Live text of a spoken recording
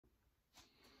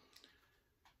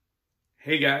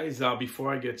Hey guys,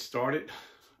 before I get started,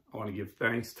 I want to give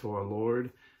thanks to our Lord,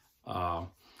 and I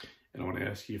want to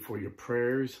ask you for your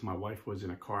prayers. My wife was in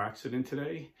a car accident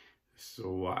today,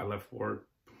 so I left work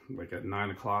like at 9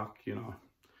 o'clock,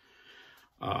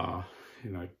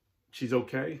 she's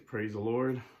okay, praise the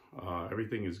Lord.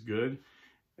 Everything is good,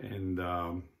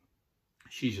 and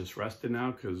she's just rested now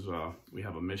because we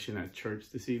have a mission at church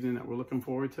this evening that we're looking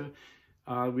forward to.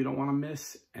 We don't want to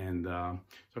miss, and so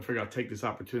I figured I'll take this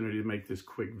opportunity to make this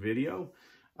quick video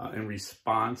in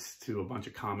response to a bunch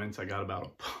of comments I got about a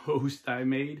post I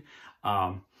made.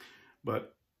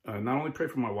 But not only pray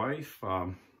for my wife,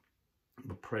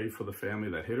 but pray for the family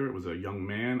that hit her. It was a young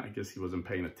man. I guess he wasn't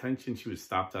paying attention. She was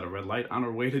stopped at a red light on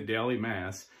her way to daily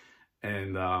mass,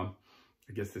 and I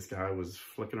guess this guy was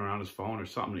flicking around his phone or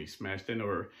something. He smashed into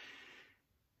her.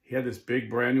 He had this big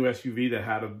brand new SUV that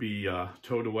had to be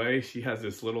towed away. She has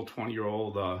this little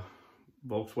 20-year-old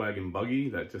Volkswagen buggy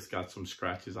that just got some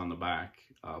scratches on the back,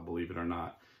 believe it or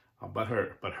not. But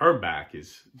her back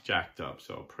is jacked up.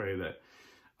 So pray that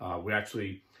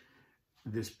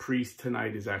this priest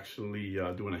tonight is actually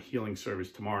doing a healing service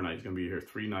tomorrow night. He's going to be here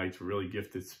 3 nights, a really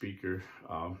gifted speaker.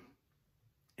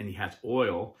 And he has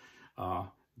oil,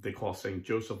 they call St.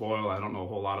 Joseph oil. I don't know a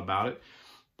whole lot about it,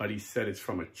 but he said it's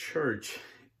from a church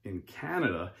in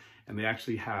Canada, and they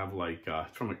actually have like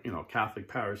from a Catholic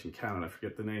parish in Canada. I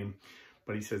forget the name,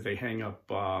 but he says they have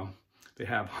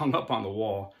hung up on the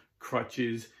wall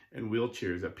crutches and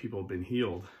wheelchairs that people have been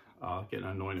healed, getting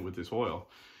anointed with this oil.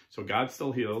 So God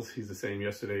still heals. He's the same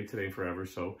yesterday, today, and forever.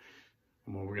 So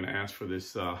we're going to ask for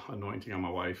this anointing on my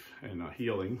wife and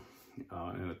healing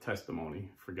and a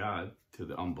testimony for God to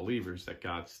the unbelievers that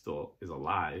God still is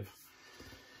alive.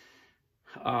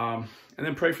 And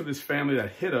then pray for this family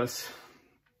that hit us.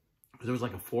 There was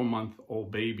like a 4-month-old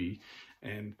baby,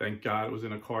 and thank God it was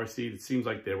in a car seat. It seems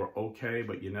like they were okay,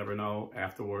 but you never know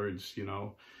afterwards,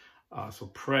 So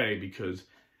pray, because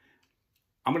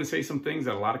I'm going to say some things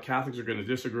that a lot of Catholics are going to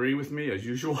disagree with me, as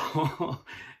usual.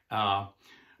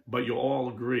 But you'll all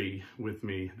agree with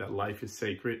me that life is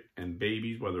sacred, and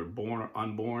babies, whether born or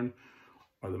unborn,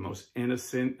 are the most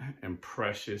innocent and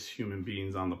precious human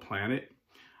beings on the planet.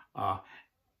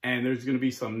 And there's going to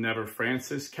be some Never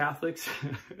Francis Catholics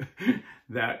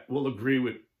that will agree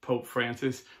with Pope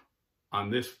Francis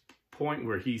on this point,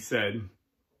 where he said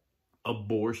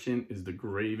abortion is the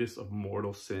gravest of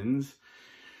mortal sins.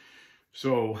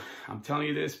 So I'm telling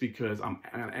you this because I'm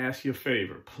going to ask you a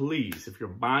favor. Please, if you're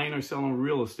buying or selling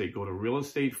real estate, go to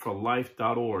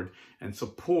realestateforlife.org and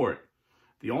support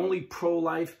the only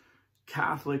pro-life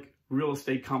Catholic real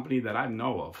estate company that I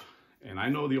know of. And I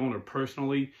know the owner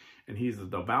personally, and he's a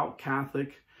devout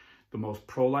Catholic, the most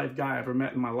pro-life guy I ever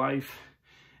met in my life.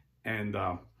 And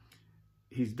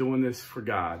he's doing this for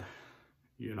God,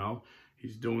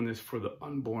 He's doing this for the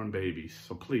unborn babies.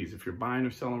 So please, if you're buying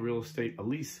or selling real estate, at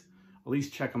least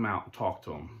check him out and talk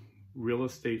to him.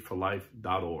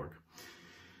 realestateforlife.org.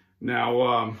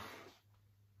 Now,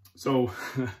 so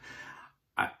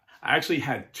I actually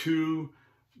had 2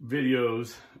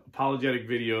 videos, apologetic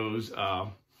videos,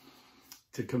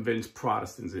 to convince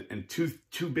Protestants, and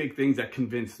two big things that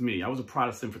convinced me. I was a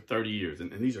Protestant for 30 years, and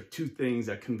these are 2 things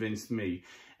that convinced me,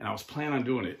 and I was planning on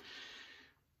doing it.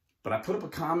 But I put up a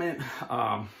comment,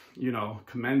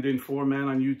 commending 4 men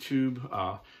on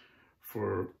YouTube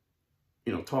for,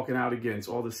 talking out against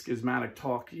all the schismatic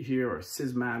talk you hear, or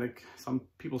schismatic. Some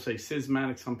people say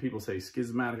schismatic, some people say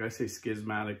schismatic. I say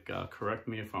schismatic. Correct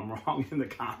me if I'm wrong in the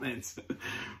comments.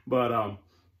 But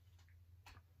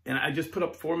and I just put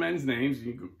up 4 men's names.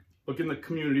 You can look in the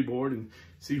community board and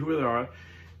see who they are.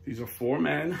 These are 4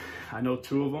 men. I know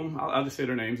 2 of them. I'll just say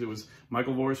their names. It was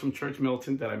Michael Voris from Church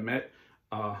Militant that I met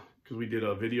because we did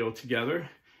a video together,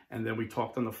 and then we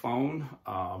talked on the phone.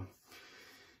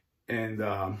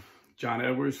 And John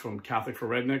Edwards from Catholic for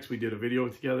Rednecks, we did a video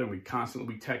together, and we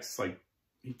text, like,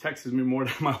 he texts me more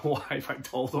than my wife, I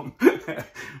told him.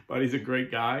 But he's a great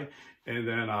guy. And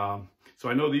then, so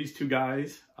I know these 2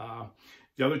 guys.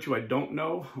 The other 2 I don't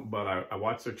know, but I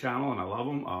watch their channel and I love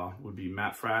them, would be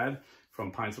Matt Frad from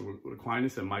Pints of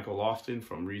Aquinas and Michael Lofton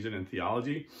from Reason and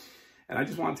Theology. And I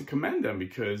just wanted to commend them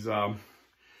because,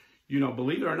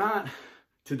 believe it or not,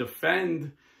 to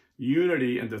defend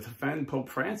unity and to defend Pope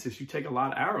Francis, you take a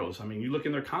lot of arrows. I mean, you look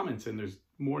in their comments and there's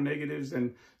more negatives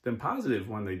than positive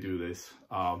when they do this.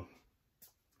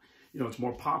 It's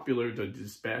more popular to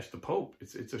just bash the Pope.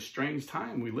 It's a strange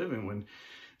time we live in when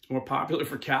it's more popular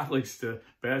for Catholics to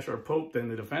bash our Pope than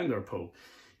to defend our Pope.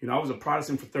 I was a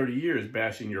Protestant for 30 years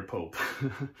bashing your Pope.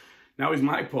 Now he's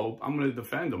my Pope. I'm going to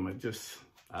defend him.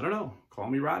 I don't know. call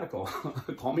me radical,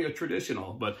 call me a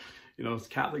traditional, but you know, it's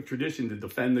Catholic tradition to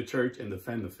defend the church and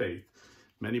defend the faith.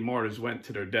 Many martyrs went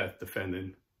to their death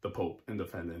defending the Pope and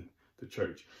defending the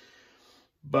church.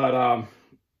 But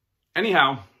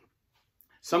anyhow,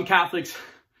 some Catholics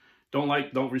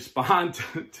don't respond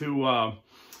to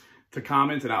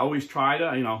comments, and I always try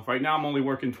to, you know, right now I'm only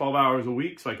working 12 hours a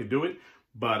week, so I could do it.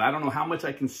 But I don't know how much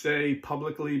I can say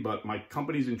publicly, but my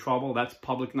company's in trouble. That's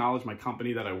public knowledge. My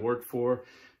company that I work for,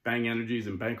 Bang Energy, is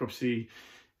in bankruptcy,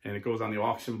 and it goes on the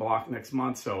auction block next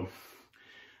month. So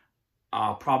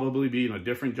I'll probably be in a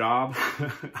different job,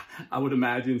 I would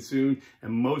imagine, soon.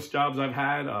 And most jobs I've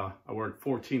had, I work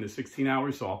 14 to 16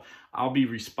 hours, so I'll be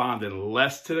responding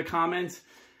less to the comments.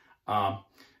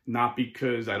 Not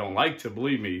because I don't like to,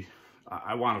 believe me.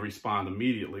 I want to respond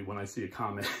immediately when I see a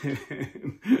comment,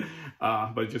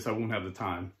 but just I won't have the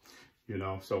time, you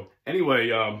know. So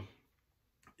anyway,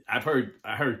 I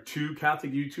heard 2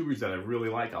 Catholic YouTubers that I really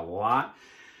like a lot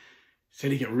say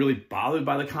they get really bothered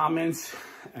by the comments,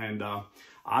 and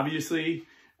obviously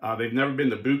they've never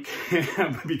been to boot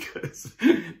camp because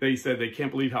they said they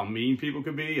can't believe how mean people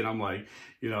could be. And I'm like,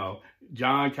 you know,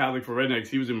 John, Catholic for Rednecks,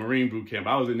 he was in Marine boot camp.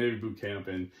 I was in Navy boot camp,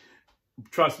 and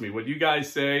trust me, what you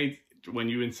guys say when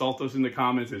you insult us in the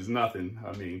comments is nothing.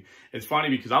 I mean, it's funny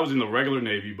because I was in the regular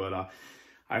Navy, but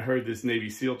I heard this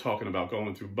Navy SEAL talking about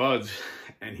going through buds,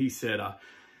 and he said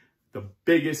the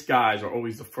biggest guys are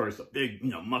always the first. The big,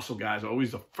 you know, muscle guys are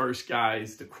always the first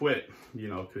guys to quit, you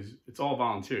know, because it's all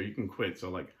volunteer. You can quit. So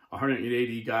like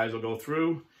 180 guys will go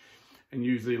through, and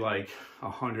usually like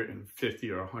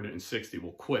 150 or 160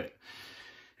 will quit.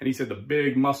 And he said the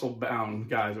big muscle-bound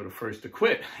guys are the first to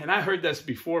quit. And I heard this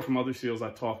before from other SEALs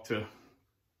I talked to.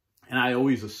 And I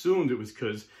always assumed it was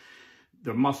because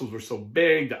their muscles were so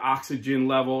big, the oxygen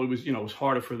level, it was, you know, it was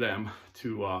harder for them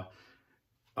to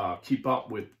keep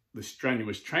up with the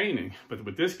strenuous training. But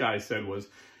what this guy said was,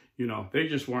 you know, they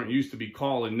just weren't used to be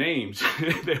calling names.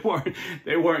 they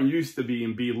weren't used to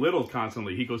being belittled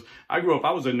constantly. He goes, I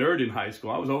was a nerd in high school.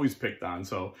 I was always picked on.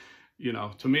 So, you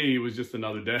know, to me, it was just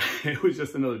another day. It was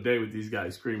just another day with these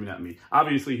guys screaming at me.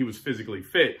 Obviously, he was physically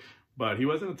fit, but he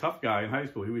wasn't a tough guy in high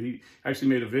school. He actually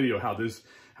made a video how this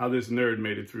nerd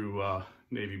made it through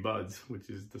Navy BUDS,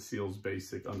 which is the SEALs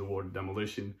basic underwater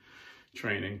demolition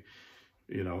training.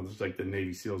 You know, it's like the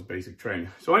Navy SEALs basic training.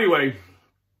 So anyway,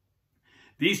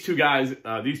 these 2 guys,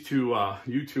 these 2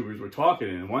 YouTubers were talking,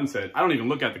 and one said, I don't even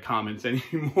look at the comments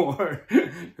anymore.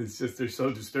 It's just, they're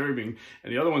so disturbing.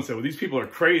 And the other one said, well, these people are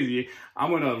crazy.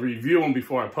 I'm going to review them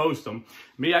before I post them.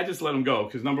 Me, I just let them go.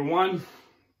 Because number one,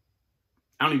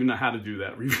 I don't even know how to do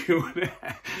that, reviewing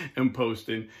and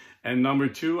posting. And number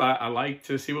 2, I like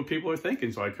to see what people are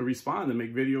thinking so I can respond and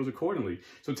make videos accordingly.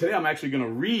 So today I'm actually going to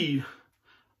read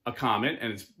a comment,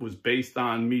 and it was based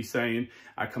on me saying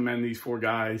I commend these 4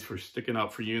 guys for sticking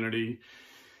up for unity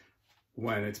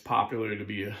when it's popular to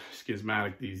be a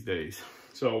schismatic these days.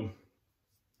 So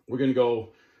we're going to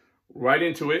go right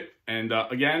into it. And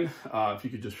again, if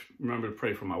you could just remember to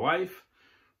pray for my wife,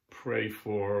 pray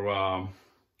for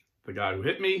the guy who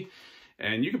hit me,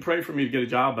 and you can pray for me to get a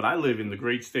job. But I live in the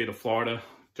great state of Florida.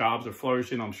 Jobs are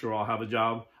flourishing. I'm sure I'll have a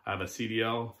job. I have a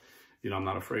CDL. You know, I'm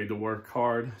not afraid to work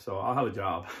hard, so I'll have a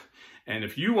job. And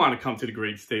if you want to come to the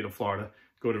great state of Florida,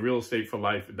 go to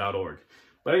realestateforlife.org.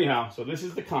 But anyhow, so this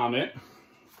is the comment.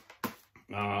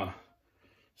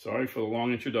 Sorry for the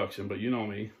long introduction, but you know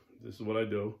me. This is what I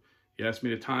do. You ask me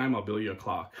the time, I'll bill you a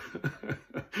clock.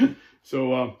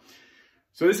 So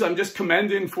this is, I'm just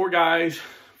commending 4 guys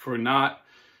for not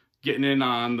getting in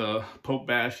on the Pope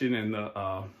bashing and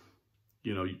the,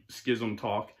 you know, schism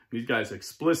talk. These guys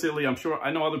explicitly, I'm sure,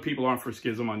 I know other people aren't for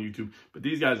schism on YouTube, but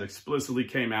these guys explicitly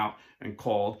came out and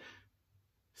called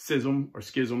schism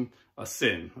a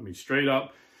sin. I mean, straight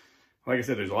up. Like I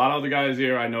said, there's a lot of other guys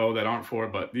here I know that aren't for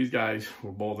it, but these guys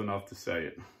were bold enough to say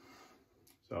it.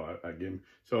 So I give him.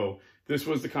 So this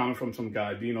was the comment from some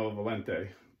guy, Dino Valente.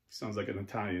 Sounds like an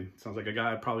Italian. Sounds like a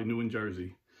guy I probably knew in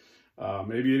Jersey.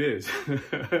 Maybe it is.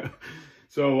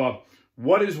 So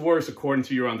what is worse according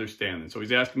to your understanding? So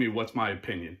he's asking me, what's my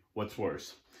opinion? What's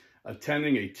worse?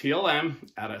 Attending a TLM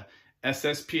at a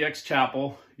SSPX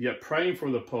chapel, yet praying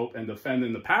for the Pope and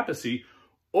defending the papacy,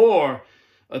 or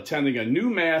attending a new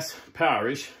mass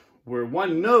parish where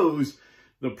one knows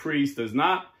the priest does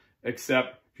not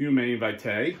accept humane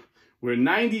vitae, where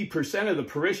 90% of the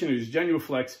parishioners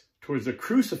genuflex towards the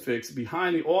crucifix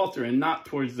behind the altar and not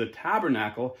towards the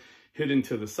tabernacle hidden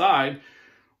to the side,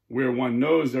 where one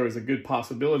knows there is a good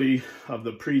possibility of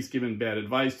the priest giving bad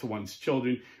advice to one's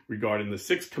children regarding the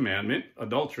 6th commandment,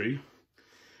 adultery,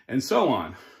 and so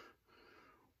on,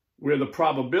 where the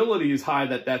probability is high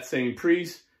that that same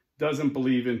priest doesn't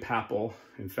believe in papal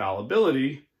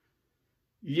infallibility,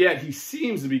 yet he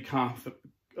seems to be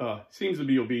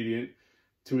obedient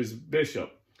to his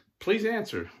bishop. Please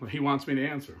answer what he wants me to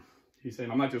answer. He's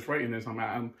saying, I'm not just writing this,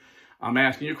 I'm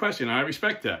asking you a question, and I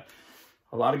respect that.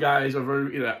 A lot of guys are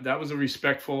very, that was a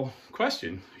respectful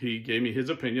question. He gave me his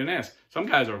opinion and asked. Some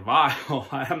guys are vile.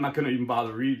 I'm not going to even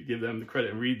bother give them the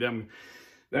credit and read them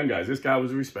guys. This guy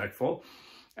was respectful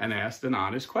and asked an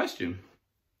honest question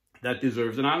that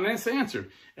deserves an honest answer.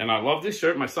 And I love this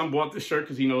shirt. My son bought this shirt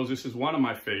because he knows this is one of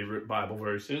my favorite Bible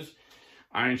verses.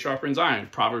 Iron sharpens iron.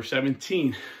 Proverbs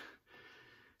 17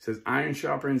 says, iron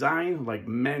sharpens iron like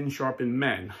men sharpen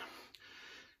men.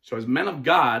 So as men of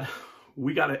God,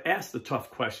 we got to ask the tough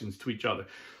questions to each other.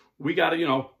 We got to,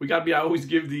 I always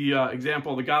give the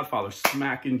example of the Godfather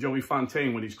smacking Joey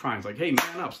Fontaine when he's crying. It's like, hey,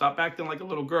 man up, stop acting like a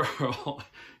little girl.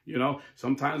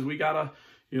 Sometimes we got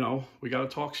to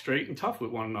talk straight and tough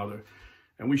with one another.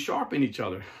 And we sharpen each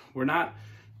other. We're not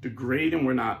degrading,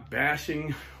 we're not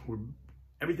bashing.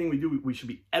 Everything we do, we should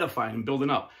be edifying and building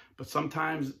up. But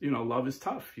sometimes, love is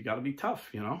tough. You got to be tough,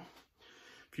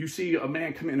 If you see a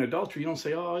man committing adultery, you don't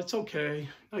say, oh, it's okay.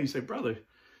 No, you say, brother,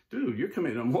 dude, you're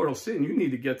committing a mortal sin. You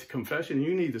need to get to confession.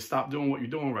 You need to stop doing what you're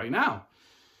doing right now.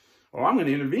 Or I'm going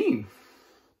to intervene.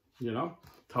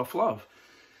 Tough love.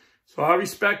 So I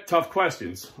respect tough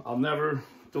questions. I'll never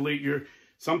delete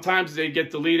sometimes they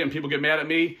get deleted and people get mad at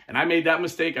me. And I made that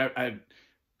mistake. I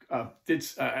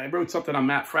wrote something on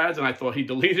Matt Fradd's and I thought he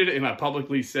deleted it, and I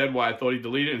publicly said why I thought he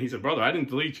deleted it, and he said, brother, I didn't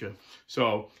delete you.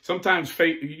 So sometimes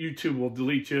YouTube will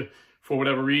delete you for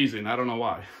whatever reason. I don't know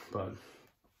why, but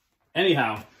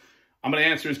anyhow, I'm going to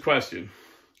answer his question.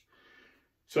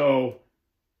 So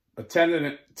attending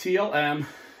a TLM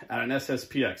at an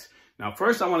SSPX. Now,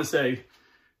 first I want to say,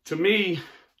 to me,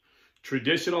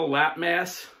 traditional Lat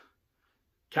Mass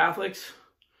Catholics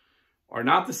are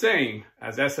not the same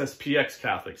as SSPX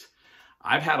Catholics.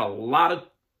 I've had a lot of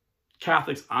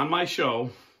Catholics on my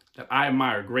show that I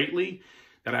admire greatly,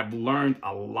 that I've learned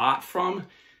a lot from,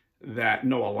 that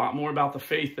know a lot more about the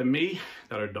faith than me,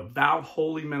 that are devout,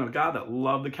 holy men of God, that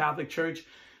love the Catholic Church,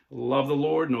 love the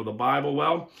Lord, know the Bible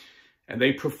well, and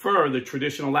they prefer the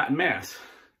traditional Latin Mass.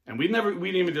 And we didn't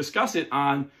even discuss it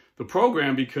on the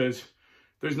program because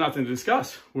there's nothing to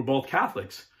discuss. We're both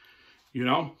Catholics,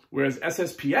 whereas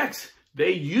SSPX,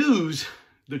 they use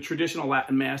the traditional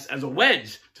Latin Mass as a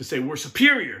wedge to say we're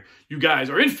superior, you guys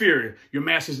are inferior, your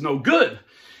Mass is no good.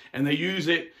 And they use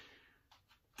it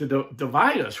to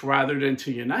divide us rather than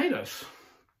to unite us.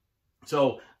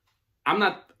 So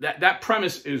that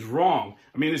premise is wrong.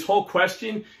 I mean, this whole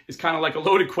question is kind of like a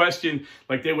loaded question,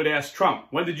 like they would ask Trump,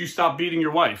 when did you stop beating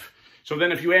your wife? So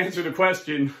then if you answer the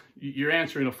question, you're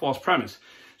answering a false premise.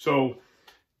 So,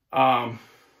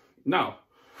 no,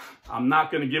 I'm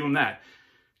not going to give them that.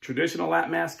 Traditional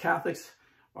Latin Mass Catholics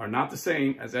are not the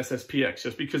same as SSPX.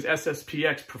 Just because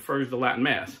SSPX prefers the Latin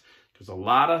Mass, there's a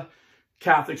lot of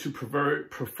Catholics who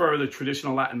prefer the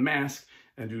traditional Latin Mass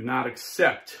and do not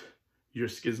accept your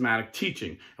schismatic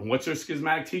teaching. And what's your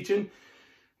schismatic teaching?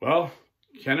 Well,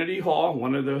 Kennedy Hall,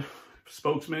 one of the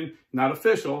spokesmen, not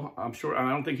official, I'm sure, I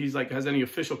don't think he's has any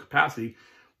official capacity,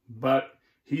 but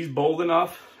he's bold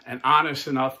enough and honest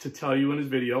enough to tell you in his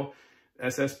video,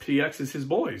 SSPX is his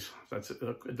boys. That's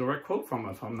a direct quote from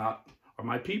him, if I'm not, or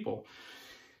my people.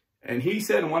 And he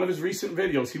said in one of his recent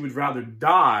videos, he would rather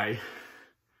die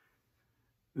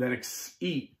than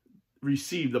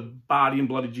receive the body and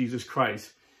blood of Jesus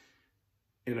Christ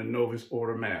in a Novus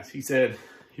Order Mass. He said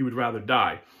he would rather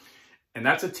die. And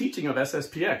that's a teaching of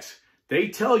SSPX. They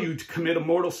tell you to commit a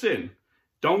mortal sin.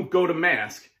 Don't go to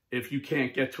Mass if you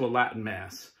can't get to a Latin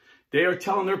Mass. They are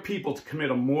telling their people to commit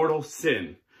a mortal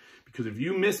sin. Because if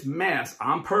you miss Mass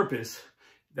on purpose,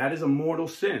 that is a mortal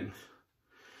sin.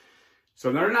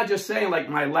 So they're not just saying, like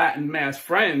my Latin Mass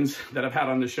friends that I've had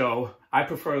on the show, I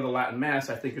prefer the Latin Mass.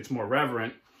 I think it's more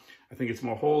reverent. I think it's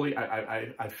more holy.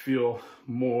 I feel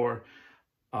more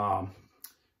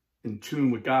in tune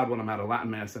with God when I'm at a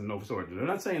Latin Mass than Novus Ordo. They're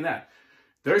not saying that.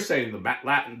 They're saying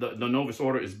the Novus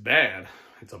Ordo is bad.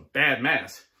 It's a bad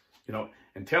Mass.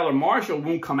 And Taylor Marshall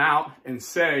won't come out and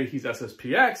say he's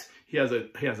SSPX. He has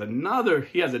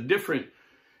a different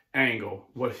angle.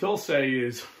 What he'll say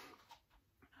is,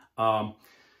 I'm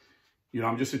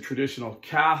just a traditional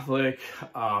Catholic.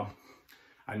 I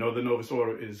know the Novus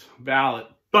Ordo is valid,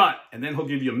 but, and then he'll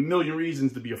give you a million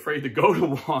reasons to be afraid to go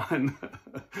to one.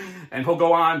 And he'll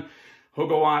go on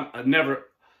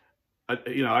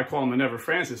I call him a Never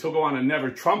Francis. He'll go on a Never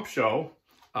Trump show.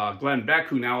 Glenn Beck,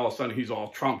 who now all of a sudden he's all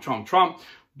Trump.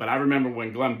 But I remember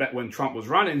when Trump was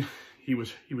running, he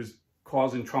was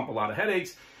causing Trump a lot of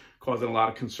headaches. causing a lot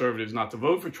of conservatives not to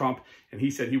vote for Trump. And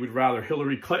he said he would rather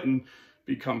Hillary Clinton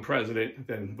become president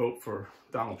than vote for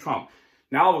Donald Trump.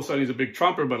 Now, all of a sudden, he's a big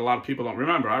Trumper, but a lot of people don't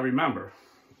remember. I remember,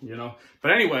 you know.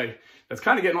 But anyway, that's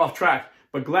kind of getting off track.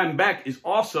 But Glenn Beck is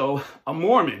also a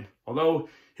Mormon. Although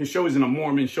his show isn't a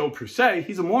Mormon show per se,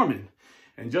 he's a Mormon.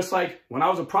 And just like when I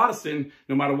was a Protestant,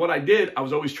 no matter what I did, I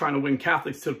was always trying to win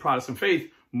Catholics to the Protestant faith.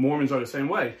 Mormons are the same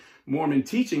way. Mormon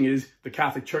teaching is the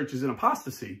Catholic Church is in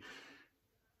apostasy.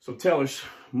 So Taylor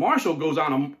Marshall goes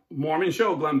on a Mormon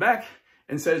show, Glenn Beck,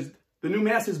 and says the new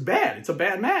mass is bad. It's a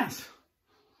bad mass.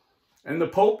 And the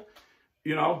Pope,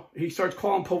 you know, he starts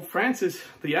calling Pope Francis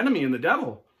the enemy and the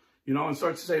devil, you know, and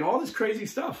starts saying all this crazy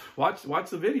stuff. Watch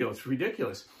the video. It's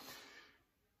ridiculous.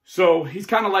 So he's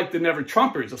kind of like the never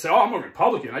Trumpers. They'll say, oh, I'm a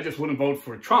Republican. I just wouldn't vote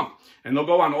for Trump. And they'll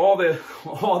go on all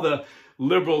the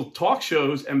liberal talk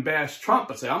shows and bash Trump,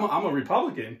 but say, I'm a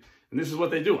Republican. And this is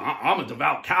what they do. I'm a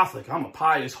devout Catholic. I'm a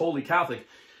pious, holy Catholic.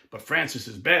 But Francis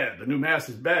is bad. The new mass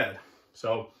is bad.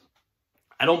 So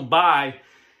I don't buy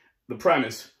the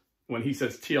premise when he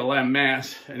says TLM,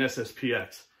 mass, and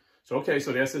SSPX. So, okay,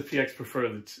 so the SSPX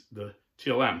prefer the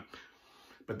TLM.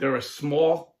 But they're a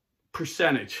small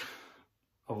percentage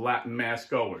of Latin mass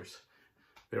goers.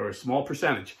 They're a small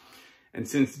percentage. And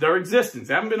since their existence,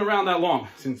 they haven't been around that long,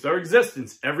 since their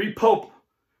existence, every pope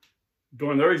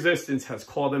during their existence has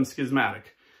called them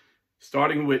schismatic.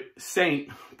 Starting with Saint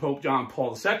Pope John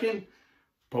Paul II,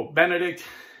 Pope Benedict,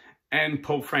 and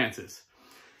Pope Francis.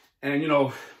 And, you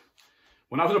know,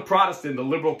 when I was a Protestant, the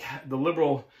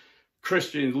liberal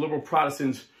Christians, liberal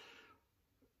Protestants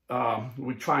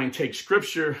would try and take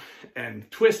scripture and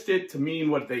twist it to mean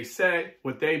what they say,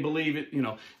 what they believe it. You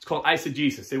know, it's called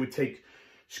eisegesis. They would take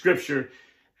scripture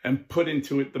and put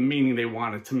into it the meaning they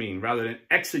want it to mean, rather than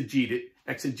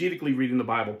exegetically reading the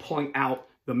Bible, pulling out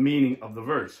the meaning of the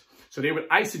verse. So they would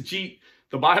eisegete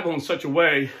the Bible in such a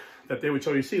way that they would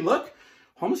show you, see, look,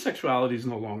 homosexuality is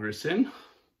no longer a sin.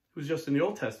 It was just in the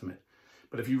Old Testament.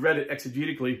 But if you read it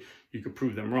exegetically, you could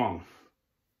prove them wrong.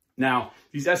 Now,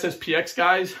 these SSPX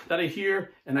guys that I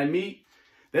hear and I meet,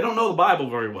 they don't know the Bible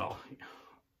very well.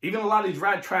 Even a lot of these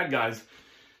rad trad guys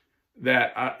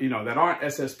that, you know, that aren't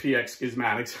SSPX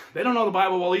schismatics, they don't know the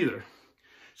Bible well either.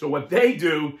 So what they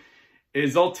do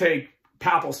is they'll take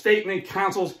papal statement,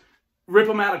 councils, rip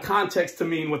them out of context to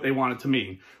mean what they want it to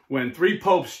mean. When 3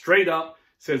 popes straight up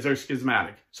says they're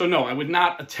schismatic. So no, I would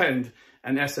not attend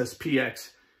an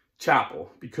SSPX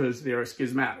chapel because they are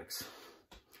schismatics.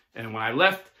 And when I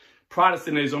left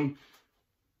Protestantism,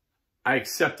 I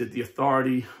accepted the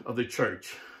authority of the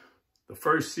church. The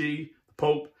first see, the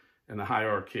Pope, and the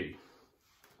hierarchy.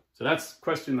 So that's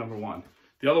question number 1.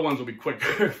 The other ones will be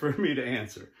quicker for me to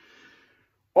answer.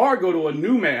 Or go to a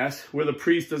new mass where the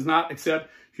priest does not accept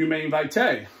humane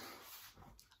vitae.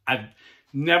 I've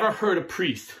never heard a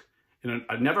priest,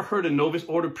 I've never heard a novice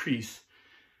order priest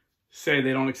say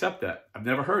they don't accept that. I've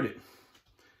never heard it.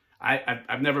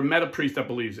 I've never met a priest that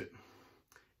believes it.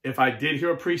 If I did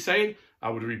hear a priest say it, I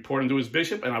would report him to his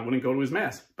bishop and I wouldn't go to his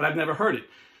mass. But I've never heard it.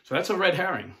 So that's a red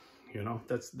herring. You know,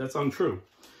 that's untrue.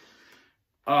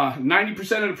 90%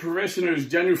 of the parishioners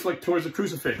genuflect towards the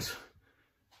crucifix.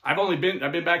 I've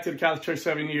been back to the Catholic Church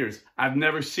 7 years. I've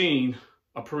never seen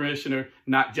a parishioner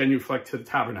not genuflect to the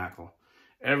tabernacle.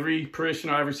 Every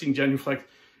parishioner I've ever seen genuflect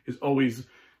is always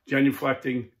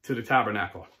genuflecting to the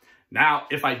tabernacle. Now,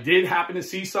 if I did happen to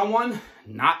see someone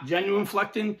not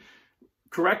genuflecting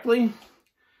correctly,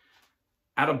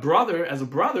 as a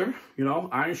brother, you know,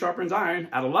 iron sharpens iron,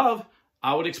 out of love,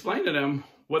 I would explain to them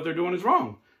what they're doing is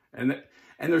wrong. And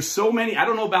there's so many, I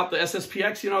don't know about the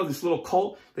SSPX, you know, this little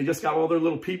cult, they just got all their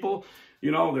little people,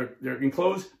 you know, they're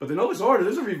enclosed. But the Novus Order,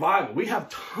 there's a revival. We have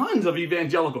tons of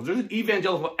evangelicals. There's an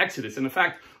evangelical exodus. And in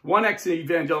fact, one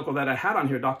ex-evangelical that I had on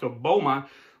here, Dr. Beaumont,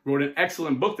 wrote an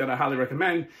excellent book that I highly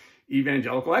recommend,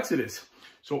 Evangelical Exodus.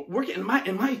 So in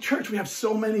my church, we have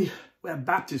so many, we have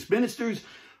Baptist ministers,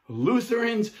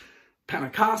 Lutherans,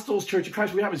 Pentecostals, Church of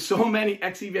Christ. We have so many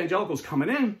ex-evangelicals coming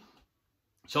in.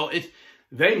 So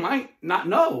they might not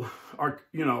know,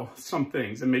 some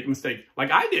things and make mistakes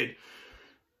like I did.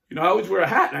 You know, I always wear a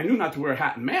hat, and I knew not to wear a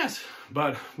hat in mass,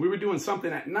 but we were doing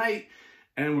something at night,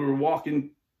 and we were walking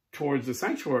towards the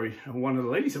sanctuary, and one of the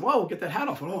ladies said, "Whoa, get that hat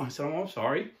off." Oh, I said, "Oh, I'm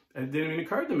sorry." And it didn't even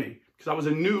occur to me, because I was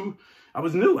new. I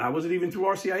wasn't even through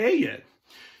RCIA yet.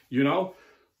 You know,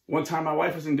 one time my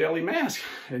wife was in daily mass,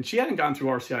 and she hadn't gone through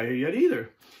RCIA yet either.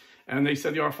 And they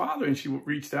said the Our Father, and she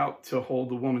reached out to hold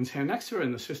the woman's hand next to her,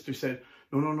 and the sister said,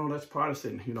 No, that's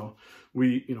Protestant. You know,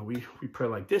 we pray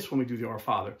like this when we do the Our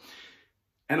Father.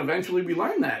 And eventually we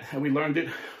learned that, and we learned it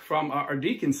from our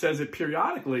deacon says it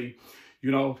periodically,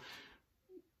 you know,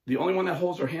 the only one that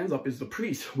holds our hands up is the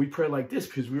priest. We pray like this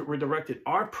because we're directed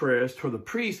our prayers toward the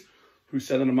priest who's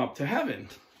sending them up to heaven,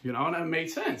 you know, and that made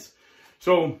sense.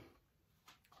 So,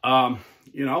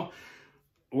 you know,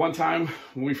 one time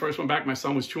when we first went back, my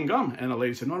son was chewing gum, and the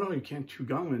lady said, no, you can't chew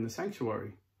gum in the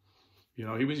sanctuary. You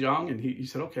know, he was young, and he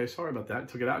said, okay, sorry about that.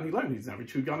 Took it out, and he learned. He's never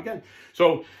chewed gum again.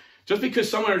 So just because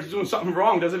someone is doing something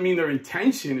wrong doesn't mean their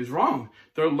intention is wrong.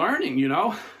 They're learning, you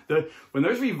know. When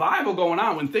there's revival going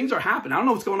on, when things are happening, I don't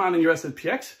know what's going on in your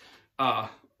SSPX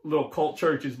little cult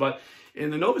churches, but in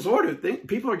the Novus Order,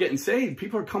 people are getting saved.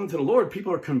 People are coming to the Lord.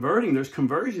 People are converting. There's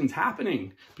conversions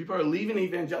happening. People are leaving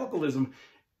evangelicalism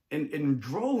in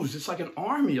droves. It's like an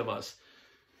army of us.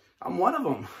 I'm one of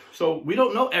them. So we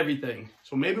don't know everything.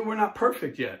 So maybe we're not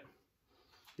perfect yet.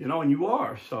 You know, and you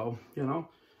are. So, you know,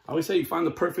 I always say you find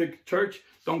the perfect church,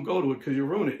 don't go to it because you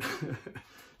ruin it.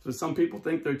 So some people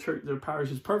think their church, their parish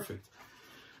is perfect.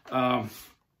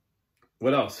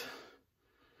 What else?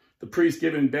 The priest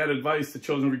giving bad advice to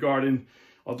children regarding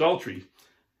adultery.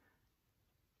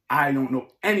 I don't know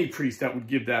any priest that would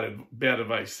give that bad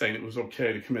advice, saying it was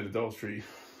okay to commit adultery.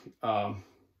 And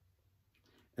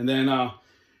then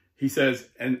he says,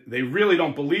 and they really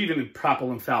don't believe in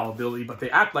papal infallibility, but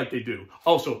they act like they do.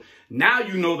 Also, now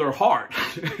you know their heart.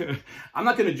 I'm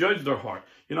not going to judge their heart.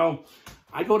 You know,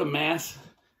 I go to Mass,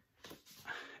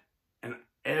 and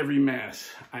every Mass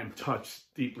I'm touched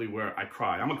deeply where I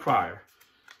cry. I'm a crier,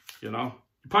 you know.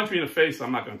 You punch me in the face,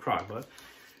 I'm not going to cry. But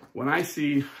when I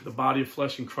see the body of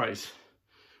flesh in Christ,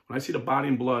 when I see the body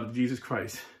and blood of Jesus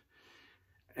Christ,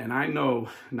 and I know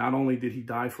not only did he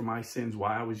die for my sins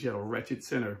while I was yet a wretched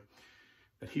sinner,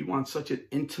 that he wants such an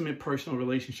intimate personal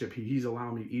relationship. He's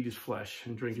allowing me to eat his flesh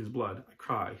and drink his blood. I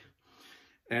cry.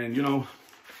 And, you know,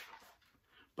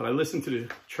 but I listen to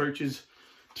the church's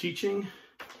teaching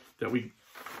that we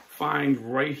find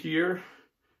right here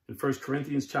in 1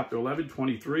 Corinthians chapter 11,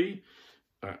 23.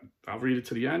 I'll read it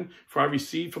to the end. For I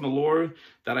received from the Lord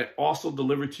that I also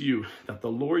delivered to you, that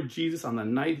the Lord Jesus on the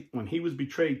night when he was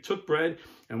betrayed took bread,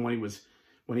 and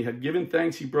when he had given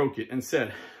thanks, he broke it and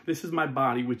said, "This is my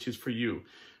body, which is for you.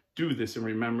 Do this in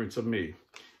remembrance of me."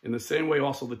 In the same way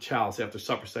also the chalice after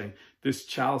supper, saying, "This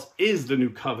chalice is the new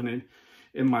covenant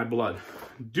in my blood.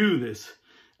 Do this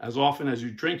as often as you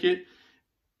drink it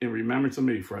in remembrance of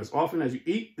me. For as often as you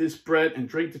eat this bread and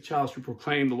drink the chalice, you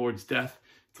proclaim the Lord's death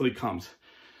till he comes."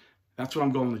 That's what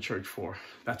I'm going to church for.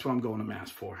 That's what I'm going to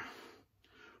Mass for.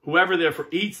 Whoever therefore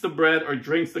eats the bread or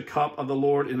drinks the cup of the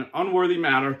Lord in an unworthy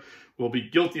manner will be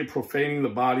guilty of profaning the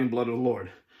body and blood of the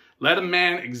Lord. Let a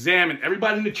man examine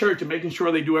everybody in the church and making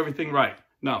sure they do everything right.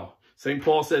 No. St.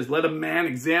 Paul says, let a man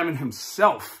examine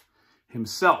himself.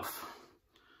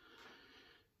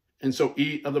 And so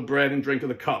eat of the bread and drink of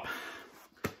the cup.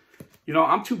 You know,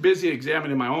 I'm too busy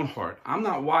examining my own heart. I'm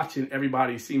not watching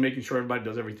everybody making sure everybody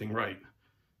does everything right.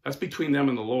 That's between them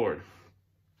and the Lord.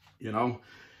 You know,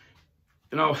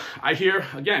 I hear,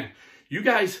 again, you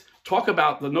guys talk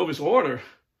about the Novus Order,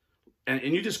 and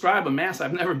you describe a Mass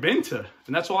I've never been to,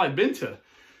 and that's all I've been to.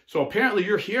 So apparently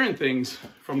you're hearing things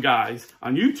from guys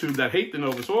on YouTube that hate the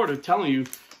Novus Order telling you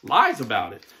lies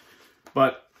about it.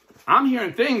 But I'm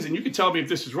hearing things, and you can tell me if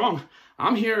this is wrong.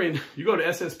 I'm hearing, you go to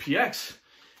SSPX,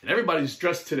 and everybody's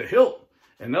dressed to the hilt,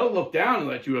 and they'll look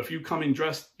down at you if you come in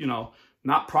dressed, you know,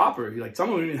 not proper. Like some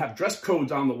of them even have dress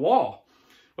codes on the wall.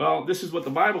 Well, this is what the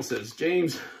Bible says.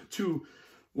 James 2,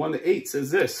 1-8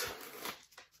 says this.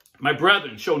 My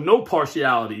brethren, show no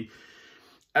partiality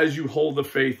as you hold the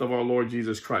faith of our Lord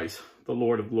Jesus Christ, the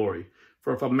Lord of glory.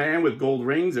 For if a man with gold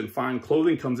rings and fine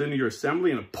clothing comes into your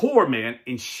assembly, and a poor man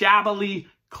in shabby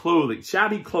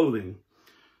clothing.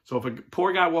 So if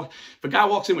a guy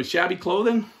walks in with shabby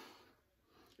clothing,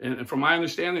 and from my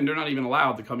understanding, they're not even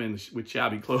allowed to come in with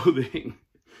shabby clothing.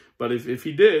 But if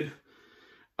he did,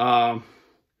 and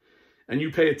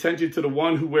you pay attention to the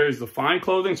one who wears the fine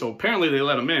clothing, so apparently they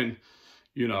let him in,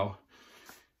 you know,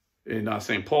 in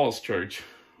St. Paul's church.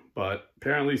 But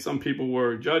apparently some people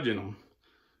were judging him.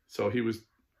 So he was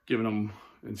giving them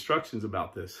instructions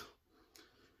about this.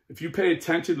 If you pay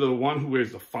attention to the one who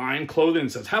wears the fine clothing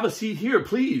and says, "Have a seat here,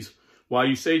 please," while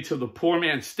you say to the poor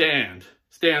man, stand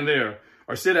there,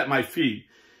 or sit at my feet.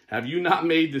 Have you not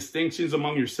made distinctions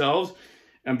among yourselves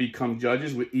and become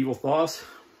judges with evil thoughts?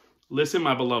 Listen,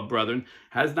 my beloved brethren,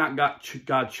 has not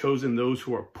God chosen those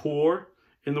who are poor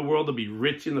in the world to be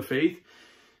rich in the faith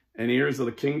and heirs of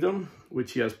the kingdom,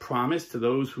 which he has promised to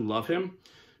those who love him?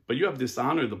 But you have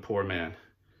dishonored the poor man.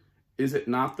 Is it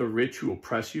not the rich who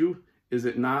oppress you? Is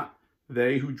it not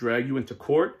they who drag you into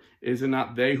court? Is it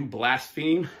not they who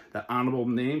blaspheme the honorable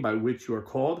name by which you are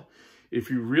called? If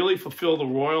you really fulfill the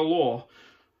royal law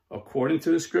According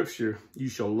to the scripture, you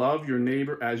shall love your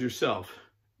neighbor as yourself.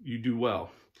 You do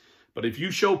well. But if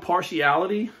you show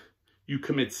partiality, you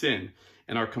commit sin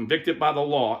and are convicted by the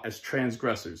law as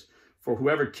transgressors. For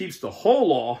whoever keeps the whole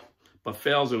law but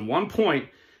fails in one point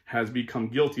has become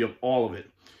guilty of all of it.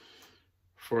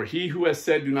 For he who has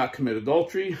said, do not commit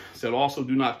adultery, said also,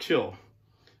 do not kill.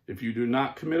 If you do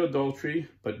not commit adultery,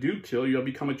 but do kill, you have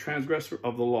become a transgressor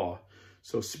of the law.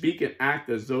 So speak and act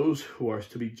as those who are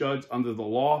to be judged under the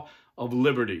law of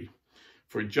liberty.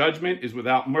 For judgment is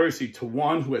without mercy to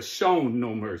one who has shown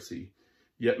no mercy.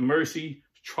 Yet mercy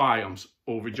triumphs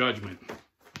over judgment.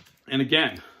 And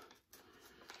again,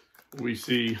 we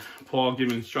see Paul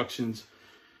giving instructions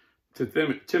to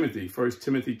Timothy, 1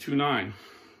 Timothy 2:9.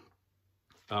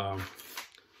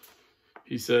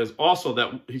 He says also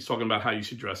that he's talking about how you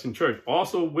should dress in church.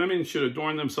 Also, women should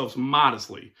adorn themselves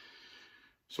modestly.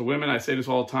 So women, I say this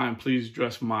all the time, please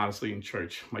dress modestly in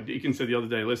church. My deacon said the other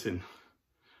day, listen,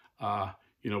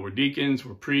 we're deacons,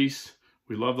 we're priests,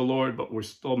 we love the Lord, but we're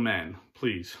still men.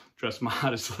 Please dress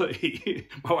modestly.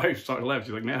 My wife started laughing.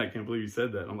 She's like, man, I can't believe you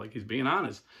said that. I'm like, he's being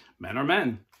honest. Men are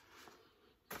men,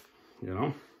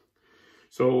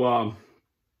 So,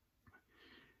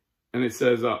 and it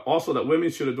says also that women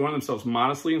should adorn themselves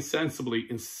modestly and sensibly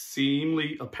in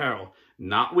seemly apparel,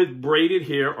 not with braided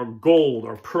hair or gold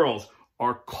or pearls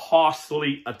or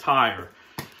costly attire.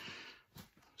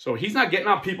 So he's not getting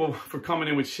on people for coming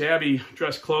in with shabby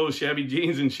dress clothes, shabby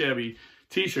jeans, and shabby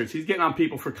t-shirts. He's getting on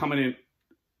people for coming in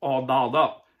all dolled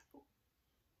up,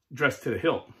 dressed to the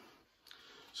hilt.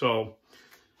 So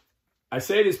I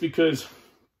say this because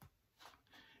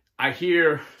I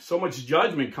hear so much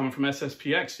judgment coming from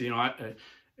SSPX,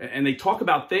 and they talk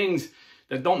about things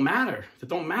that don't matter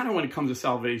when it comes to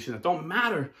salvation, that don't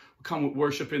matter when it comes with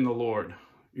worshiping the Lord,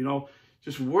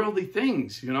 just worldly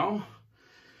things,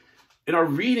 In our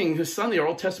reading this Sunday, our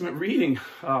Old Testament reading,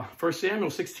 1 Samuel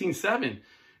 16:7,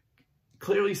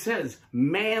 clearly says,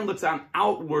 man looks on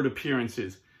outward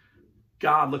appearances.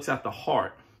 God looks at the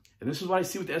heart. And this is what I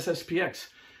see with the SSPX.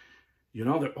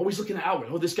 They're always looking at outward.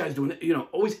 Oh, this guy's doing it.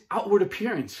 Always outward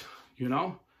appearance,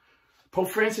 Pope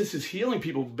Francis is healing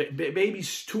people.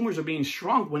 Babies' tumors are being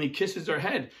shrunk when he kisses their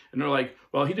head. And they're like,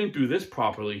 well, he didn't do this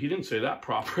properly. He didn't say that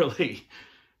properly,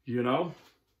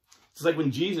 It's like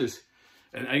when Jesus,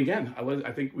 and again,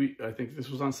 I think this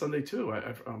was on Sunday too.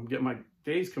 I'm getting my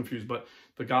days confused, but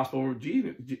the gospel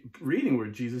reading where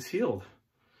Jesus healed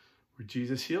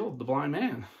the blind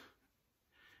man.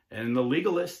 And the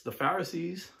legalists, the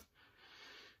Pharisees,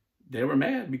 they were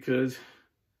mad because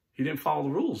he didn't follow the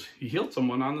rules. He healed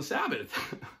someone on the Sabbath.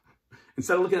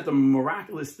 Instead of looking at the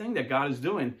miraculous thing that God is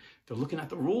doing, they're looking at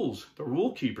the rules, the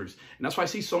rule keepers. And that's why I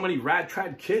see so many rad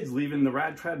trad kids leaving the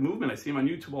rad trad movement. I see them on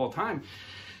YouTube all the time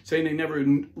saying they never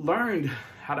learned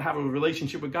how to have a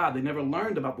relationship with God. They never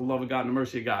learned about the love of God and the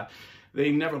mercy of God.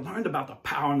 They never learned about the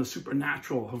power and the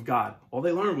supernatural of God. All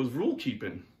they learned was rule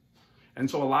keeping. And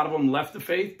so a lot of them left the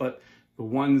faith, but the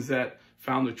ones that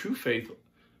found the true faith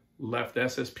left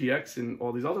SSPX and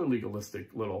all these other legalistic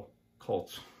little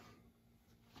cults.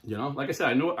 Like I said,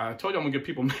 I told you I'm gonna get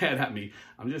people mad at me.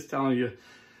 I'm just telling you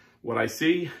what I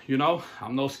see.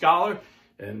 I'm no scholar,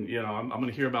 and I'm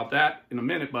gonna hear about that in a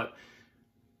minute, but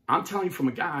I'm telling you from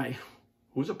a guy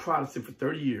who was a Protestant for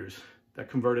 30 years that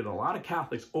converted a lot of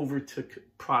Catholics over to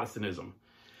Protestantism.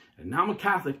 And now I'm a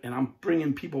Catholic, and I'm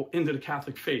bringing people into the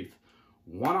Catholic faith,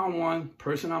 one-on-one,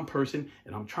 person-on-person,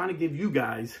 and I'm trying to give you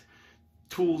guys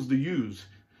tools to use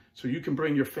so you can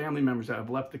bring your family members that have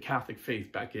left the Catholic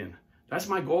faith back in. That's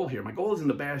my goal here. My goal isn't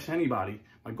to bash anybody.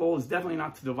 My goal is definitely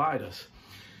not to divide us.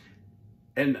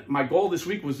 And my goal this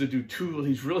week was to do 2 of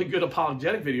these really good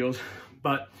apologetic videos,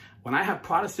 but when I have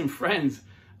Protestant friends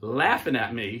laughing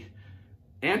at me,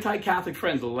 anti-Catholic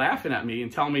friends laughing at me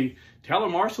and telling me Taylor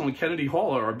Marshall and Kennedy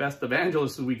Hall are our best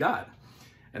evangelists we got.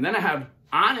 And then I have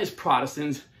honest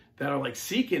Protestants that are like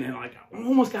seeking and like, I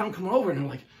almost got them coming over and they're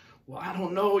like, well, I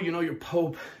don't know, your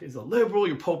Pope is a liberal,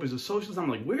 your Pope is a socialist. I'm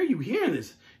like, where are you hearing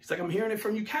this? He's like, I'm hearing it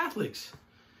from you Catholics.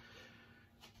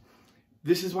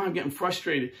 This is why I'm getting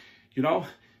frustrated, and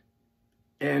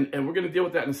we're going to deal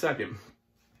with that in a second.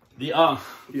 The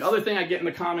other thing I get in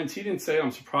the comments, he didn't say it,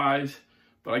 I'm surprised,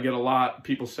 but I get a lot of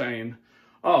people saying,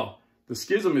 oh, the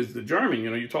schism is the German.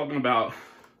 You're talking about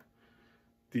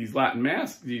these Latin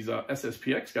Mass, these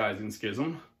SSPX guys in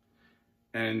schism.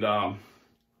 And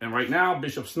right now,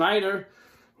 Bishop Snyder,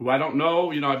 who I don't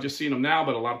know, I've just seen him now,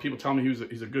 but a lot of people tell me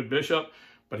he's a good bishop,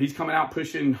 but he's coming out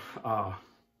pushing,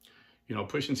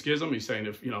 pushing schism. He's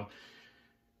saying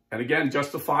and again,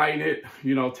 justifying it,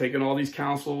 taking all these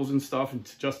councils and stuff and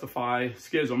to justify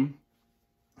schism,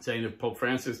 saying if Pope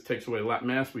Francis takes away Latin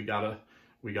Mass, we gotta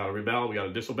We got to rebel. We got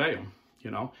to disobey them,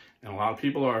 you know. And a lot of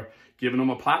people are giving them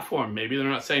a platform. Maybe they're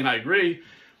not saying I agree,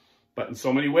 but in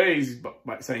so many ways,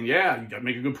 by saying, yeah, you got to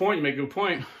make a good point, you make a good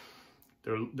point,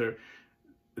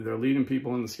 they're leading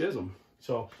people in the schism.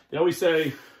 So they always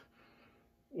say,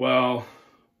 well,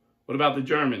 what about the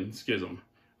German schism?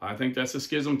 I think that's a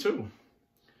schism too.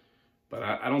 But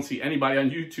I don't see anybody on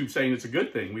YouTube saying it's a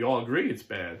good thing. We all agree it's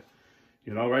bad.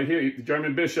 You know, right here, the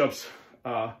German bishop's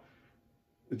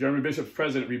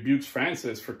president rebukes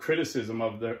Francis for criticism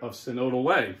of synodal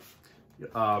way.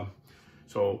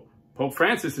 So Pope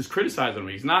Francis is criticizing him.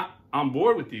 He's not on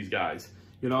board with these guys.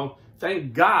 You know,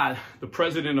 thank God the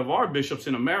president of our bishops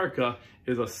in America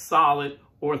is a solid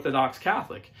Orthodox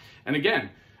Catholic. And again,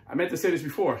 I meant to say this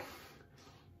before.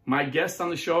 My guests on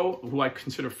the show, who I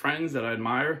consider friends that I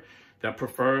admire, that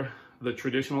prefer the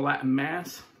traditional Latin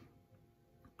Mass,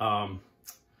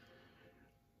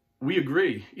 we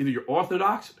agree. Either you're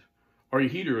Orthodox or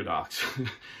you're heterodox.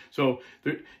 So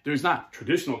there's not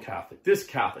traditional Catholic, this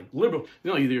Catholic, liberal.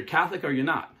 You know, either you're Catholic or you're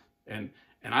not. And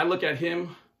I look at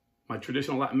him, my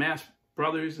traditional Latin Mass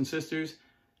brothers and sisters,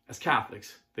 as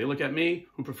Catholics. They look at me,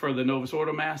 who prefer the Novus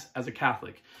Ordo Mass, as a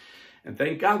Catholic. And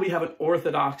thank God we have an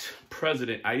Orthodox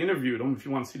president. I interviewed him. If you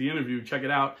want to see the interview, check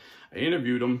it out. I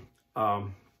interviewed him,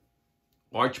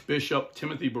 Archbishop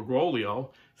Timothy Bergoglio,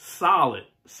 solid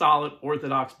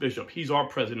Orthodox bishop. He's our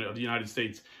president of the United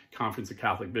States Conference of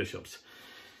Catholic Bishops.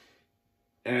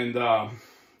 And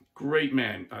great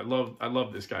man. I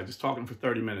love this guy. Just talking for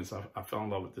 30 minutes, I fell in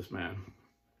love with this man.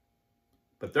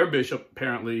 But their bishop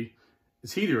apparently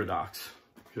is heterodox,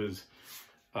 because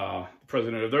the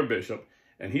president of their bishop,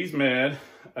 and he's mad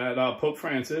at Pope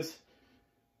Francis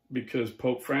because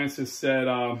Pope Francis said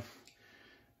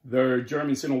their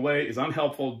German synodal way is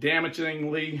unhelpful,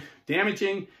 damaging,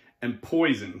 and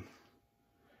poison.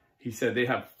 He said they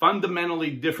have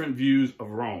fundamentally different views of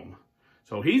Rome.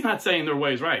 So he's not saying their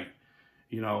way is right.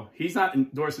 You know, he's not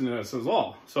endorsing this at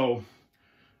all. So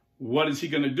what is he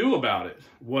going to do about it?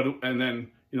 And then,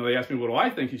 you know, they asked me, what do I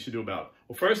think he should do about it?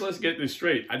 Well, first, let's get this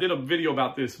straight. I did a video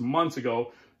about this months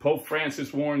ago. Pope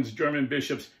Francis warns German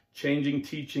bishops changing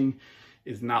teaching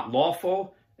is not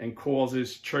lawful and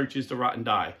causes churches to rot and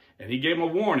die. And he gave them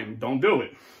a warning, don't do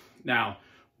it. Now,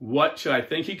 what should I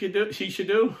think he should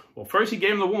do? Well, first he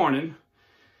gave him the warning,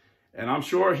 and I'm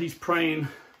sure he's praying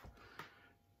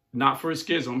not for a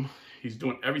schism. He's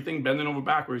doing everything bending over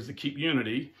backwards to keep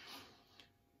unity.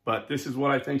 But this is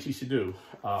what I think he should do.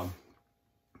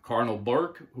 Cardinal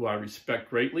Burke, who I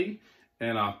respect greatly,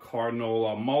 and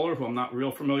Cardinal Muller, who I'm not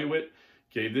real familiar with,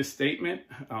 gave this statement.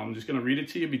 I'm just going to read it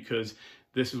to you because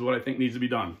this is what I think needs to be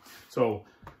done. So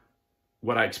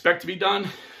what I expect to be done,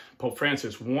 Pope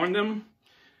Francis warned them.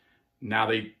 Now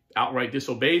they outright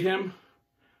disobeyed him.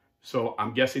 So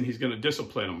I'm guessing he's going to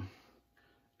discipline them.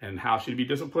 And how should he be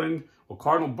disciplined? Well,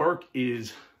 Cardinal Burke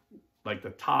is like the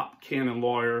top canon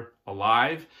lawyer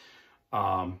alive.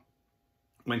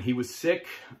 When he was sick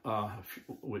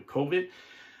with COVID,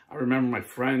 I remember my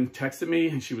friend texted me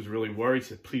and she was really worried. She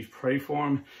said, please pray for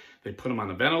him. They put him on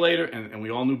the ventilator, and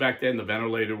we all knew back then the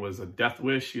ventilator was a death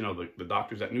wish. You know, the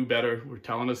doctors that knew better were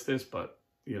telling us this, but,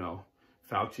 you know,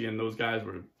 Fauci and those guys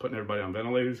were putting everybody on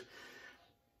ventilators.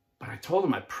 But I told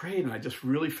him, I prayed, and I just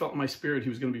really felt in my spirit he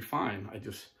was going to be fine. I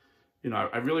just, you know,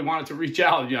 I really wanted to reach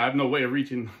out. You know, I have no way of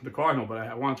reaching the Cardinal, but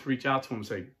I wanted to reach out to him and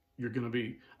say, you're going to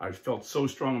be, I felt so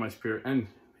strong in my spirit, and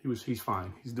he's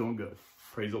fine. He's doing good.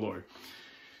 Praise the Lord.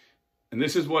 And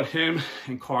this is what him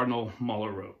and Cardinal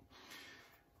Muller wrote.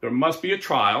 There must be a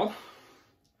trial,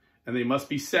 and they must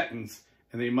be sentenced,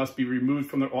 and they must be removed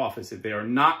from their office if they are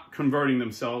not converting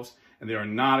themselves and they are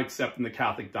not accepting the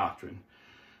Catholic doctrine.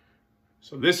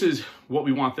 So this is what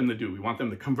we want them to do. We want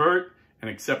them to convert and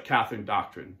accept Catholic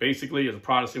doctrine. Basically, as a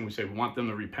Protestant, we say we want them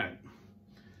to repent.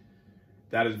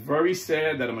 That is very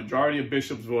sad that a majority of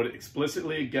bishops voted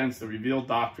explicitly against the revealed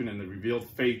doctrine and the revealed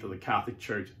faith of the Catholic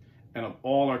Church and of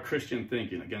all our Christian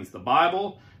thinking, against the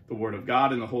Bible, the Word of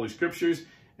God, and the Holy Scriptures,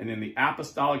 and in the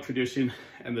apostolic tradition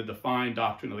and the defined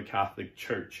doctrine of the Catholic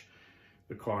Church,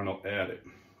 the Cardinal added.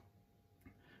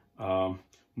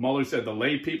 Muller said the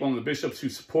lay people and the bishops who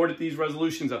supported these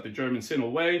resolutions at the German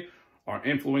Synodal Way are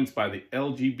influenced by the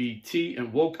LGBT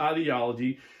and woke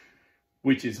ideology,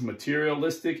 which is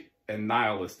materialistic and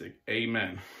nihilistic.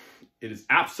 Amen. It is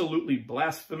absolutely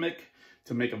blasphemic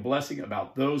to make a blessing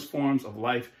about those forms of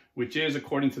life, which is,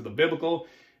 according to the biblical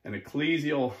and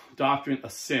ecclesial doctrine, a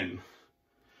sin.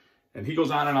 And he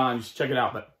goes on, you should check it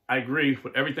out, but I agree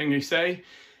with everything they say.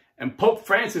 And Pope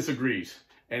Francis agrees,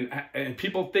 and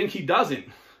people think he doesn't.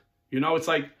 You know, it's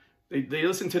like they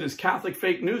listen to this Catholic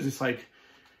fake news. It's like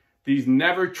these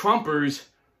never-Trumpers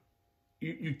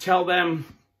you tell them,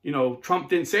 you know, Trump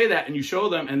didn't say that, and you show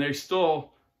them, and they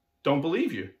still don't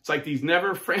believe you. It's like these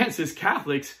Never Francis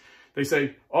Catholics. They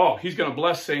say, oh, he's going to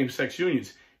bless same-sex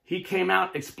unions. He came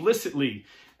out explicitly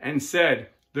and said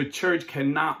the church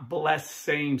cannot bless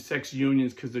same-sex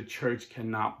unions because the church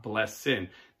cannot bless sin.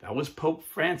 That was Pope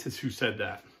Francis who said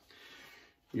that.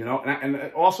 You know,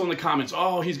 and also in the comments,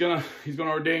 oh, he's gonna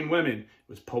ordain women. It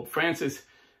was Pope Francis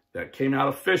that came out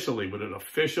officially with an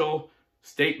official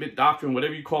statement, doctrine,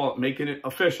 whatever you call it, making it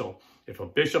official. If a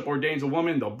bishop ordains a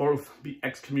woman, they'll both be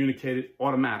excommunicated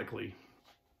automatically.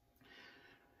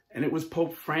 And it was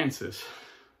Pope Francis.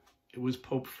 It was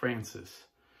Pope Francis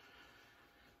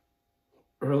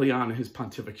early on in his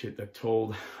pontificate that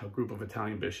told a group of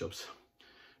Italian bishops,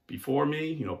 before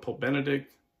me, you know, Pope Benedict,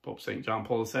 Pope St. John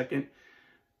Paul II,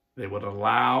 they would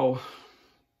allow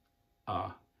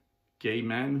gay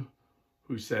men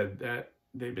who said that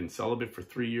they've been celibate for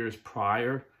 3 years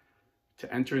prior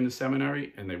to entering the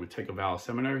seminary, and they would take a vow of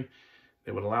seminary,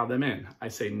 they would allow them in. I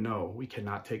say, no, we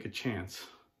cannot take a chance.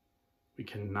 We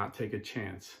cannot take a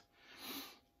chance.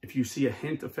 If you see a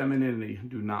hint of femininity,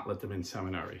 do not let them in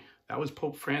seminary. That was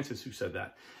Pope Francis who said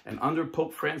that. And under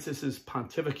Pope Francis's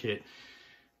pontificate,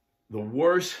 the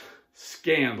worst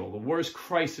scandal, the worst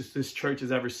crisis this church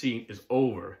has ever seen is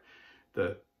over.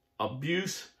 The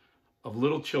abuse of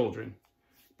little children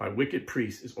by wicked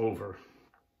priests is over.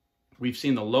 We've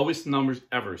seen the lowest numbers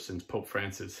ever since Pope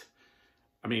Francis.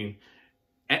 I mean,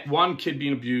 one kid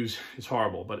being abused is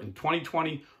horrible, but in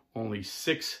 2020, only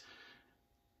 6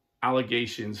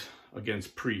 allegations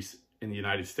against priests in the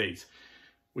United States,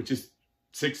 which is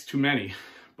 6 too many.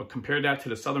 But compare that to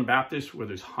the Southern Baptist, where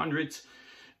there's hundreds.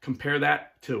 Compare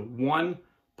that to one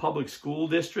public school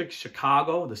district,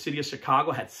 Chicago. The city of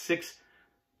Chicago had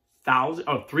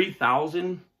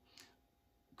 3,000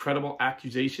 credible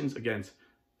accusations against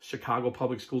Chicago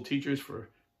public school teachers for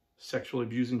sexually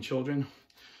abusing children.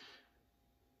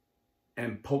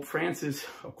 And Pope Francis,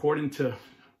 according to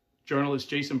journalist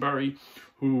Jason Burry,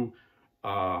 who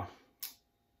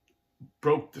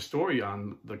broke the story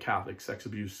on the Catholic sex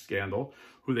abuse scandal,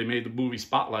 who they made the movie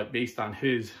Spotlight based on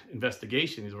his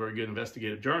investigation. He's a very good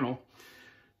investigative journal.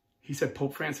 He said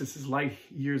Pope Francis is light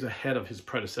years ahead of his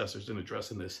predecessors in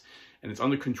addressing this, and it's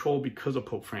under control because of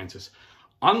Pope Francis.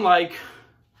 Unlike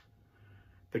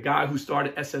the guy who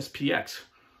started SSPX,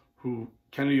 who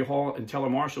Kennedy Hall and Taylor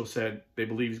Marshall said they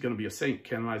believe he's going to be a saint,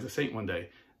 canonized a saint one day.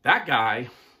 That guy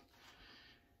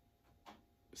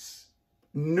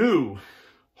knew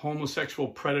homosexual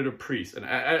predator priests. And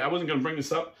I wasn't going to bring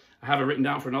this up. I have it written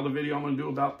down for another video I'm going to do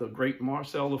about the great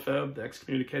Marcel Lefebvre, the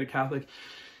excommunicated Catholic.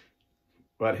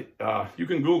 But you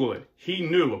can Google it. He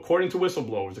knew, according to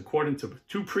whistleblowers, according to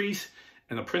 2 priests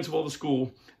and the principal of the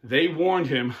school, they warned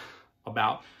him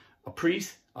about a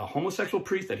priest, a homosexual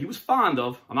priest that he was fond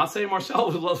of. I'm not saying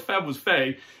Marcel Lefebvre was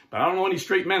fey, but I don't know any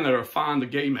straight men that are fond of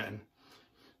gay men.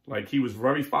 Like, he was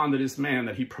very fond of this man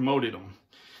that he promoted him.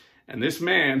 And this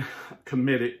man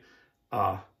committed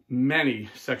many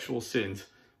sexual sins,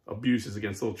 abuses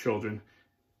against little children.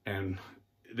 And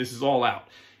this is all out.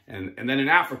 And then in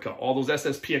Africa, all those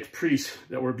SSPX priests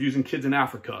that were abusing kids in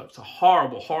Africa. It's a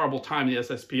horrible, horrible time in the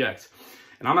SSPX.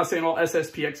 And I'm not saying all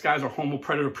SSPX guys are homo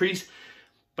predator priests,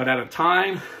 but at a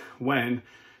time when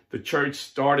the church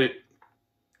started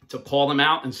to call them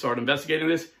out and start investigating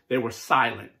this, they were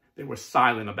silent. They were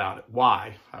silent about it.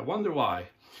 Why? I wonder why.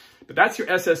 But that's your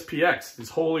SSPX. It's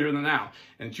holier than thou.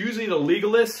 And it's usually the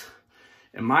legalists.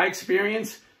 In my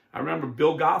experience, I remember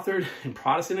Bill Gothard in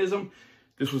Protestantism.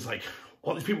 This was like,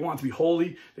 all these people want to be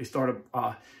holy. They started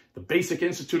the Basic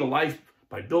Institute of Life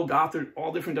by Bill Gothard,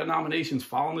 all different denominations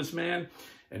following this man.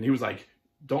 And he was like,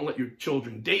 don't let your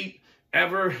children date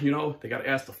ever. You know, they got to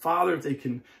ask the father if they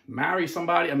can marry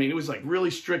somebody. I mean, it was like really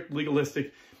strict,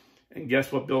 legalistic. And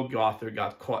guess what Bill Gothard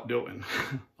got caught doing?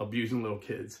 Abusing little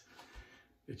kids.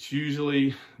 It's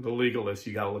usually the legalists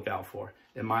you got to look out for,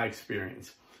 in my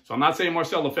experience. So I'm not saying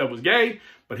Marcel Lefebvre was gay,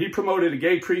 but he promoted a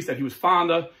gay priest that he was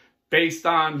fond of based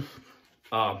on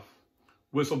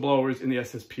whistleblowers in the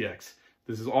SSPX.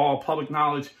 This is all public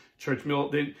knowledge. Church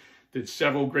Militant did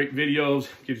several great videos,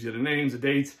 gives you the names, the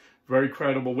dates, very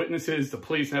credible witnesses. The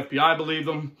police and FBI believe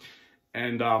them.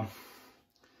 And, you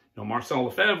know, Marcel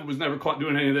Lefebvre was never caught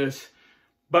doing any of this,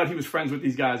 but he was friends with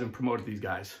these guys and promoted these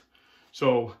guys.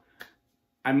 So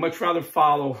I'd much rather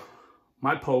follow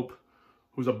my Pope,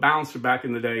 who was a bouncer back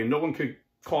in the day, and no one could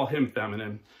call him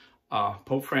feminine,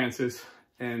 Pope Francis.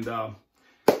 And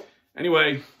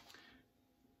anyway,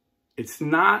 it's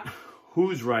not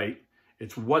who's right,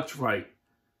 it's what's right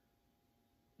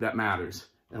that matters.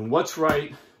 And what's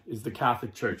right is the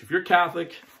Catholic Church. If you're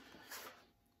Catholic,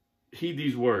 heed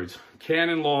these words.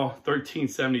 Canon Law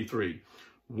 1373.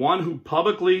 One who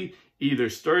publicly either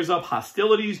stirs up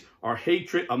hostilities or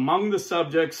hatred among the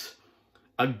subjects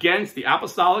against the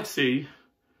Apostolic See,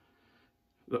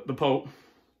 the Pope,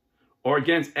 or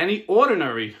against any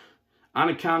ordinary on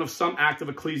account of some act of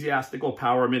ecclesiastical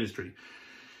power or ministry.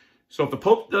 So if the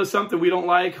Pope does something we don't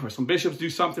like, or some bishops do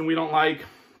something we don't like,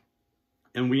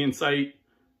 and we incite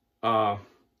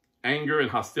anger and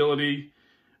hostility,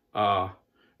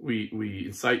 we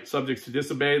incite subjects to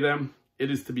disobey them, it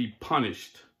is to be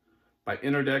punished by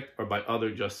interdict or by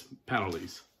other just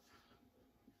penalties.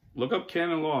 Look up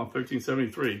Canon Law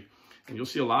 1373, and you'll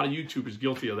see a lot of YouTubers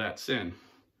guilty of that sin.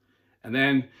 And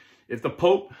then if the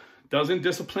Pope doesn't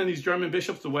discipline these German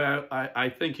bishops the way I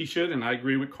think he should, and I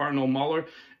agree with Cardinal Muller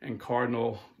and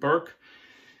Cardinal Burke,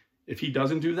 if he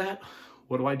doesn't do that,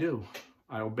 what do?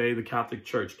 I obey the Catholic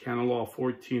Church. Canon Law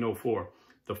 1404.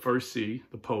 The first see,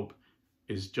 the Pope,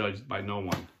 is judged by no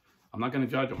one. I'm not going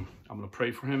to judge him. I'm going to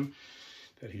pray for him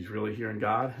that he's really hearing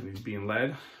God and he's being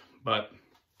led. But,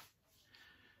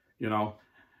 you know,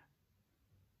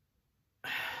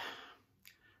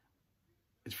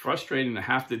 it's frustrating to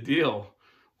have to deal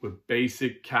with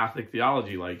basic Catholic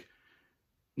theology, like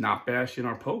not bashing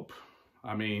our Pope.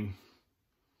 I mean,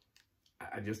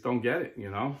 I just don't get it, you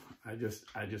know? I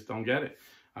just don't get it.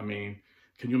 I mean,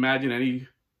 can you imagine any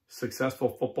successful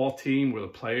football team where the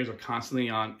players are constantly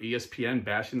on ESPN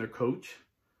bashing their coach?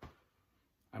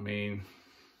 I mean,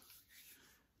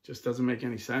 just doesn't make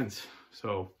any sense.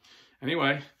 So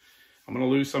anyway, I'm going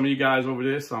to lose some of you guys over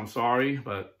this. So I'm sorry,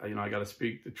 but you know, I got to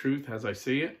speak the truth as I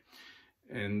see it.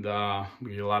 And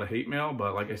we get a lot of hate mail,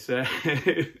 but like I said,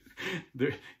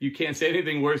 you can't say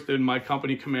anything worse than my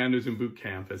company commanders in boot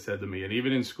camp has said to me. And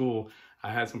even in school,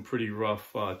 I had some pretty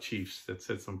rough chiefs that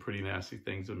said some pretty nasty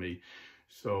things to me.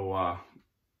 So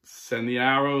send the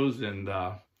arrows and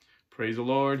praise the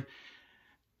Lord.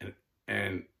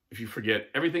 And if you forget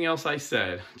everything else I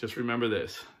said, just remember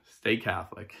this: stay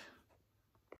Catholic.